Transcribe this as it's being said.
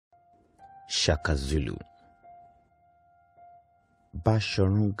Shakazulu,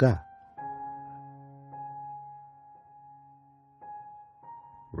 Bashorun gaa,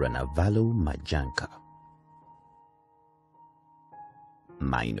 Ranavalo Majanka,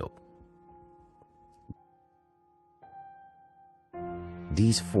 Mino.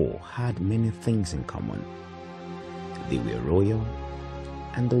 These four had many things in common. They were royal,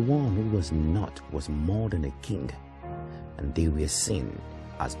 and the one who was not was more than a king, and they were seen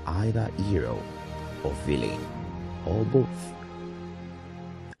as either hero or villain, or both.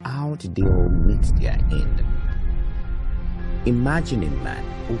 How did they all meet their end? Imagine a man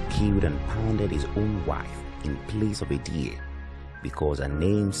who killed and pounded his own wife in place of a deer because her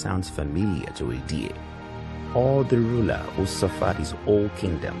name sounds familiar to a deer, or the ruler who suffered his whole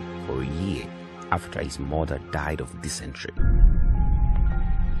kingdom for a year after his mother died of dysentery.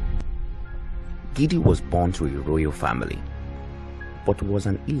 Gidi was born to a royal family, but was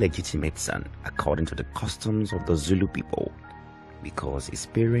an illegitimate son according to the customs of the Zulu people, because his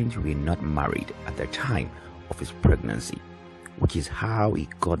parents were not married at the time of his pregnancy, which is how he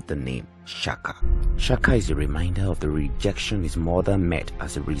got the name Shaka. Shaka is a reminder of the rejection his mother met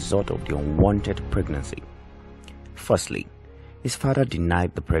as a result of the unwanted pregnancy. Firstly, his father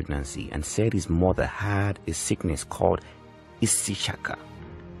denied the pregnancy and said his mother had a sickness called Shaka.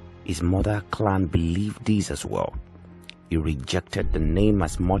 His mother clan believed this as well. He rejected the name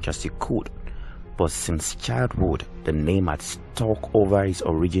as much as he could, but since childhood the name had stuck over his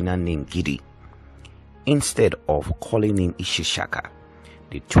original name Gidi. Instead of calling him Shaka,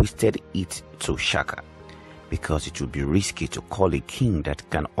 they twisted it to Shaka, because it would be risky to call a king that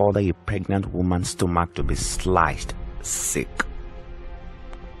can order a pregnant woman's stomach to be sliced sick.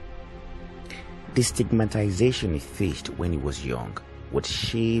 The stigmatization he faced when he was young would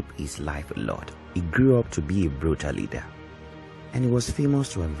shape his life a lot. He grew up to be a brutal leader, and he was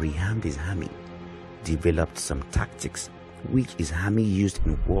famous to have rearmed his army, developed some tactics which his army used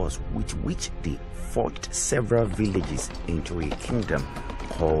in wars with which they forged several villages into a kingdom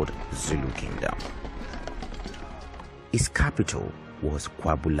called Zulu Kingdom. His capital was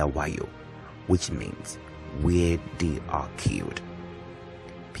Bulawayo, which means where they are killed.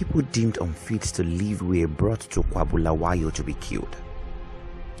 People deemed unfit to live were brought to Bulawayo to be killed.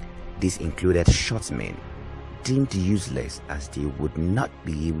 This included short men, deemed useless as they would not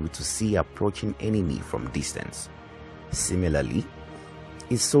be able to see approaching enemy from distance. Similarly,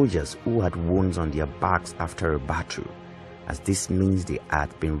 his soldiers who had wounds on their backs after a battle, as this means they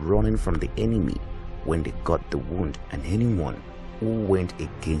had been running from the enemy when they got the wound, and anyone who went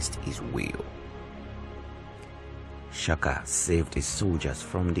against his will. Shaka saved his soldiers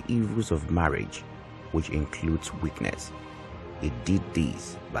from the evils of marriage, which includes weakness. He did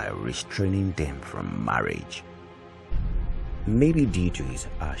this by restraining them from marriage. Maybe due to his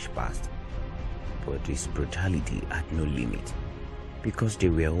harsh past, but his brutality had no limit, because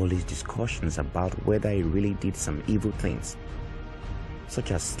there were always discussions about whether he really did some evil things,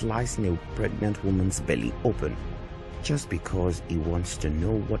 such as slicing a pregnant woman's belly open just because he wants to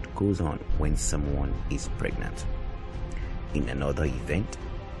know what goes on when someone is pregnant. In another event,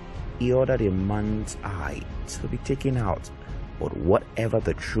 he ordered a man's eye to be taken out, but whatever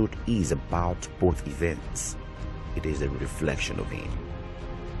the truth is about both events, it is a reflection of him.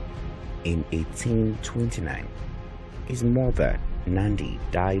 In 1829, his mother, Nandi,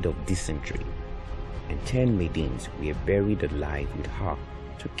 died of dysentery, and 10 maidens were buried alive with her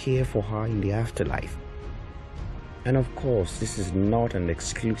to care for her in the afterlife. And of course, this is not an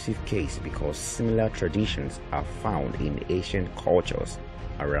exclusive case, because similar traditions are found in ancient cultures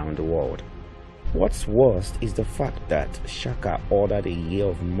around the world. What's worst is the fact that Shaka ordered a year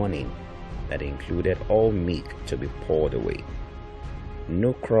of mourning that included all milk to be poured away.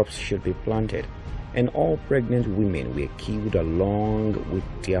 No crops should be planted, and all pregnant women were killed along with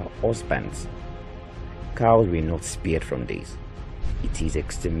their husbands. Cows were not spared from this. It is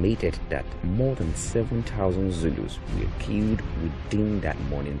estimated that more than 7,000 Zulus were killed within that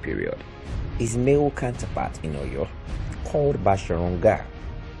mourning period. His male counterpart in Oyo, called Bashorun gaa,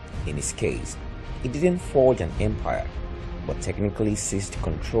 in his case, he didn't forge an empire, but technically seized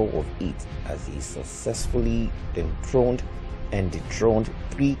control of it as he successfully enthroned and dethroned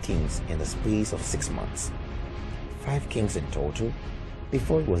 3 kings in the space of 6 months. 5 kings in total,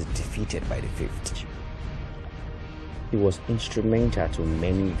 before he was defeated by the 5th. He was instrumental to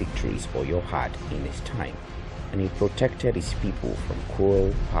many victories Oyo had in his time, and he protected his people from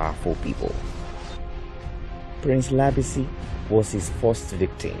cruel, powerful people. Prince Labisi was his first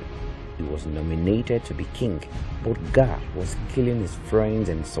victim. He was nominated to be king, but Gaa was killing his friends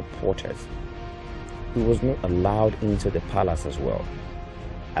and supporters. He was not allowed into the palace as well.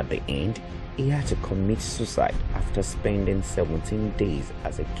 At the end, he had to commit suicide after spending 17 days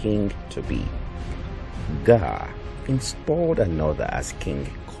as a king-to-be. Gaha installed another as king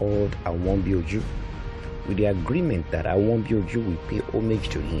called Awambioju, with the agreement that Awambioju will pay homage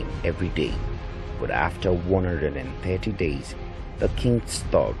to him every day. But after 130 days, the king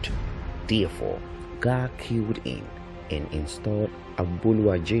stopped. Therefore, Gaha killed him and installed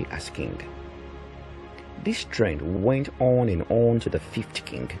Abuluaje as king. This trend went on and on to the fifth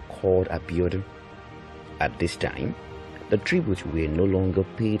king called Abiodun. At this time, the tributes were no longer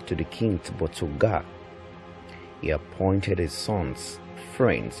paid to the king but to Gaha. He appointed his sons,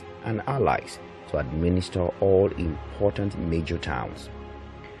 friends, and allies to administer all important major towns.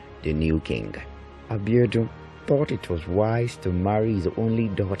 The new king, Abiodun, thought it was wise to marry his only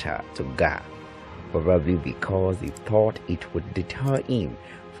daughter to Gaha, probably because he thought it would deter him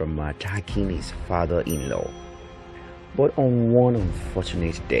from attacking his father-in-law. But on one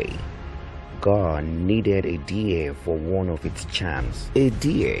unfortunate day, Gaha needed a deer for one of its charms. A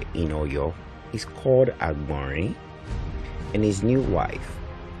deer in Oyo is called Agbonrin, and his new wife,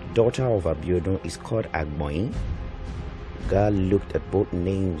 daughter of Abiodun, is called Agboin. Gaha looked at both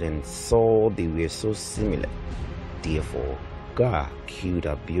names and saw they were so similar. Therefore, Gaha killed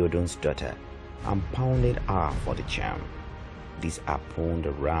Abiodun's daughter and pounded her for the charm. This happened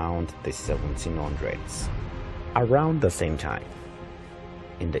around the 1700s. Around the same time,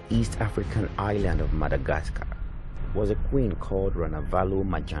 in the East African island of Madagascar, was a queen called Ranavalo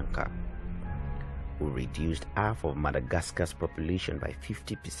Majanka, who reduced half of Madagascar's population by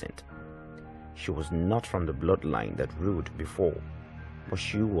 50%. She was not from the bloodline that ruled before, but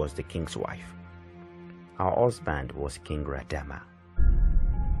she was the king's wife. Her husband was King Radama.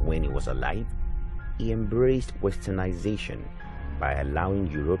 When he was alive, he embraced westernization by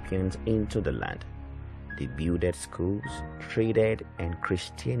allowing Europeans into the land. They built schools, traded, and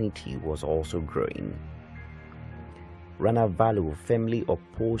Christianity was also growing. Ranavalo firmly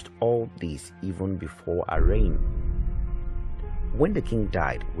opposed all this even before her reign. When the king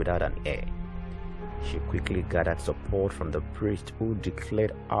died without an heir, she quickly gathered support from the priest who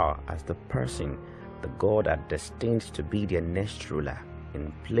declared her as the person the god had destined to be their next ruler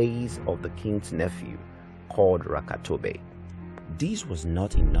in place of the king's nephew called Rakatobe. This was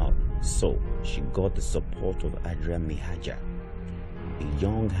not enough, so she got the support of Adra Mihaja, a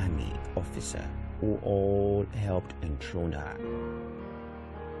young army officer who all helped enthrone her.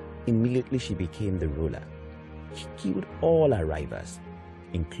 Immediately she became the ruler. She killed all her rivals,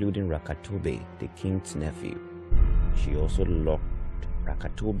 including Rakatobe, the king's nephew. She also locked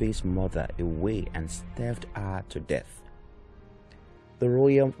Rakatobe's mother away and starved her to death. The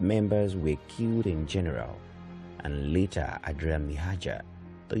royal members were killed in general, and later Adra Mihaja,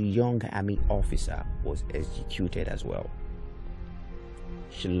 the young army officer, was executed as well.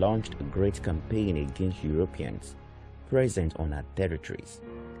 She launched a great campaign against Europeans present on her territories,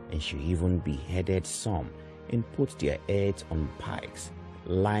 and she even beheaded some and put their heads on pikes,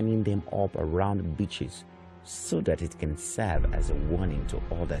 lining them up around beaches so that it can serve as a warning to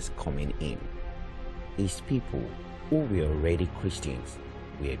others coming in. His people, who were already Christians,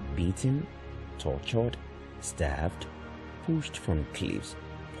 were beaten, tortured, starved, pushed from cliffs,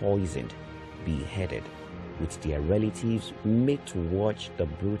 poisoned, beheaded, with their relatives made to watch the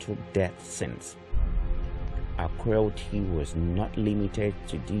brutal death scenes. Her cruelty was not limited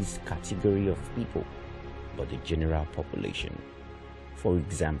to this category of people, but the general population. For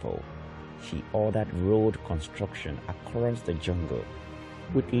example, she ordered road construction across the jungle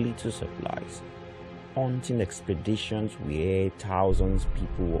with little supplies, hunting expeditions where thousands of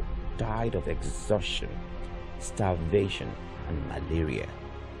people died of exhaustion, starvation, and malaria.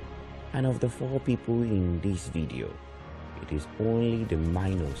 And of the 4 people in this video, it is only the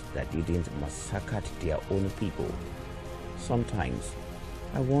Minos that didn't massacre their own people. Sometimes,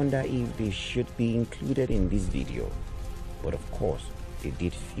 I wonder if they should be included in this video, but of course, they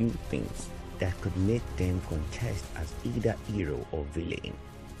did few things that could make them contest as either hero or villain.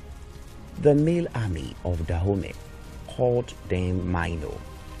 The male army of Dahomey called them Mino,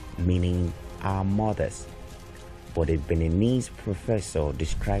 meaning our mothers, but a Beninese professor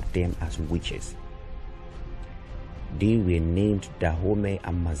described them as witches. They were named Dahomey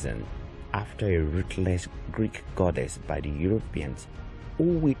Amazon after a ruthless Greek goddess by the Europeans who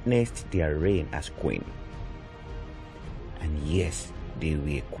witnessed their reign as queen. And yes, they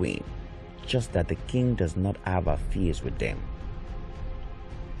were queen, just that the king does not have affairs with them.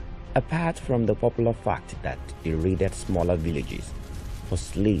 Apart from the popular fact that they raided smaller villages for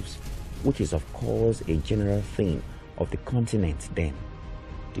slaves, which is of course a general thing of the continent then,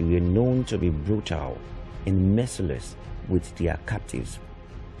 they were known to be brutal and merciless with their captives,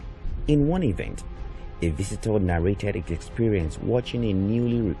 In one event, a visitor narrated his experience watching a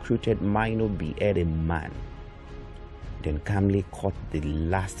newly recruited Mino behead a man, then calmly cut the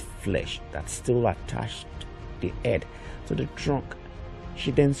last flesh that still attached the head to the trunk.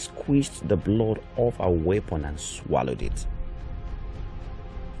 She then squeezed the blood off her weapon and swallowed it.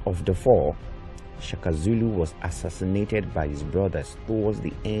 Of the four, Shakazulu was assassinated by his brothers towards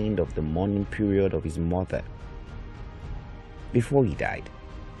the end of the mourning period of his mother. Before he died,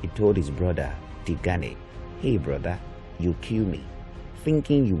 he told his brother, Tigane, "Hey brother, you kill me,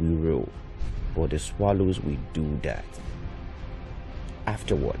 thinking you will rule, but the swallows will do that."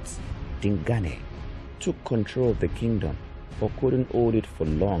 Afterwards, Tigane took control of the kingdom but couldn't hold it for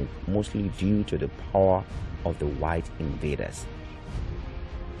long, mostly due to the power of the white invaders.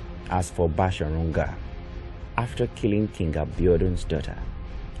 As for Bashorun gaa, after killing King Abiodun's daughter,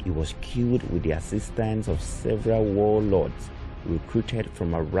 he was killed with the assistance of several warlords recruited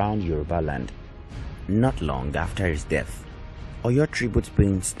from around Yoruba land. Not long after his death, Oyo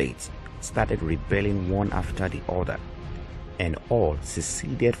tribute-paying states started rebelling one after the other, and all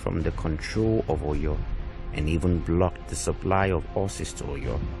seceded from the control of Oyo and even blocked the supply of horses to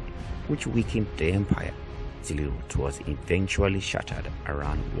Oyo, which weakened the empire till it was eventually shattered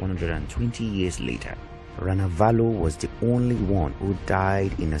around 120 years later. Ranavalo was the only one who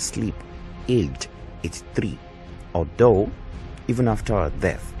died in her sleep, aged 83, although even after her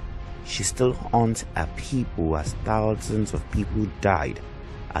death, she still haunts her people as thousands of people died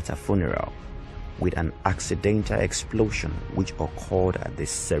at her funeral with an accidental explosion which occurred at the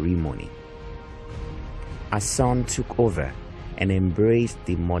ceremony. Her son took over and embraced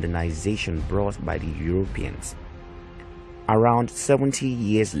the modernization brought by the Europeans. Around 70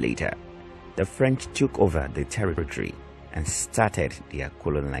 years later, the French took over the territory and started their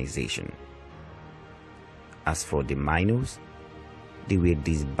colonization. As for the Minos, they were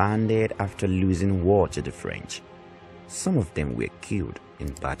disbanded after losing war to the French. Some of them were killed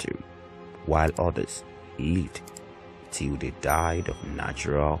in battle, while others lived till they died of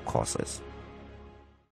natural causes.